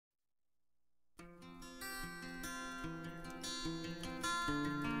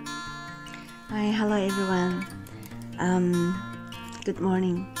Hi, hello everyone. Good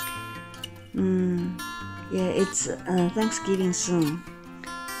morning. It's Thanksgiving soon,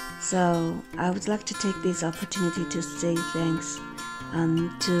 so I would like to take this opportunity to say thanks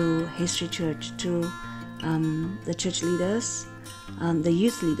to History Church, to the church leaders, the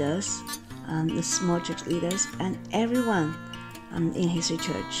youth leaders, the small church leaders, and everyone in History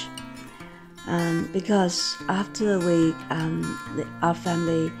Church. Because after our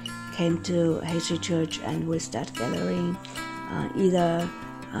family came to History Church and we started gathering, either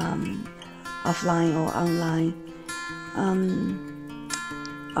offline or online,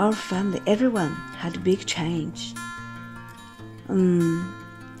 our family, everyone had a big change.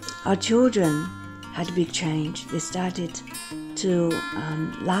 Our children had a big change. They started to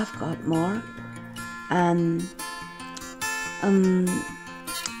love God more, and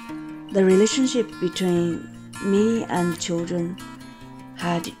the relationship between me and children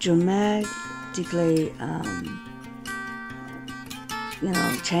had dramatically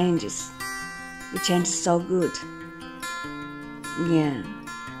changes. It changed so good.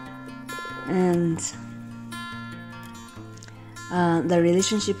 And the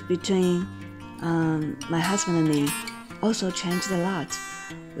relationship between my husband and me also changed a lot.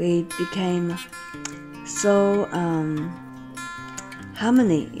 We became so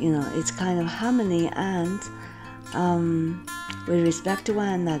harmony, it's kind of harmony, and we respect one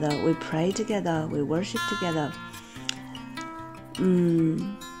another, we pray together, we worship together.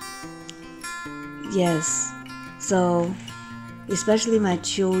 Yes, so especially my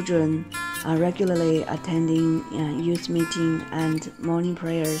children are regularly attending youth meeting and morning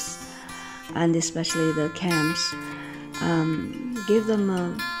prayers, and especially the camps give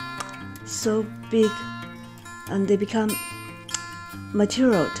them so big, and they become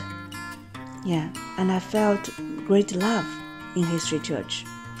matured. And I felt great love in History Church.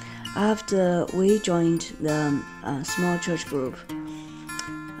 After we joined the small church group,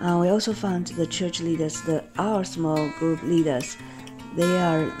 we also found the church leaders, our small group leaders, they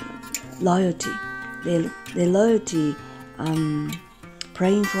are loyalty. They loyalty,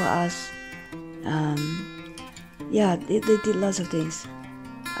 praying for us. They did lots of things.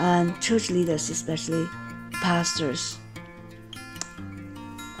 And church leaders, especially pastors,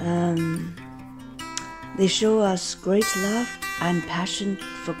 they show us great love and passion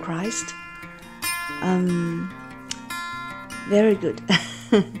for Christ. Very good.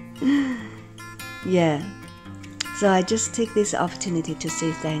 So I just take this opportunity to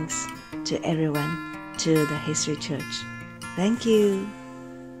say thanks to everyone, to the History Church. Thank you.